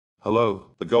Hello.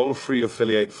 The goal of free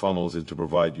affiliate funnels is to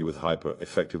provide you with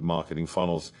hyper-effective marketing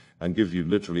funnels and give you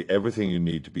literally everything you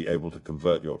need to be able to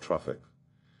convert your traffic,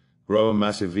 grow a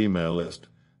massive email list,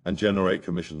 and generate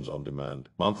commissions on demand,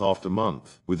 month after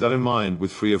month. With that in mind,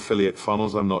 with free affiliate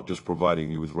funnels, I'm not just providing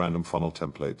you with random funnel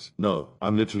templates. No,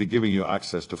 I'm literally giving you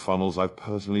access to funnels I've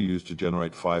personally used to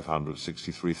generate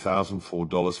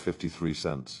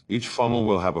 $563,004.53. Each funnel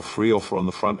will have a free offer on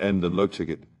the front end and low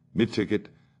ticket, mid-ticket,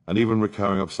 and even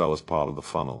recurring upsell as part of the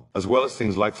funnel, as well as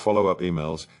things like follow-up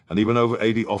emails and even over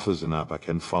 80 offers in our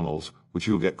back-end funnels, which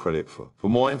you'll get credit for. For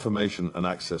more information and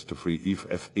access to free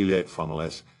affiliate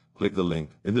funnels, click the link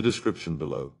in the description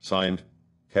below. Signed,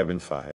 Kevin Fahed.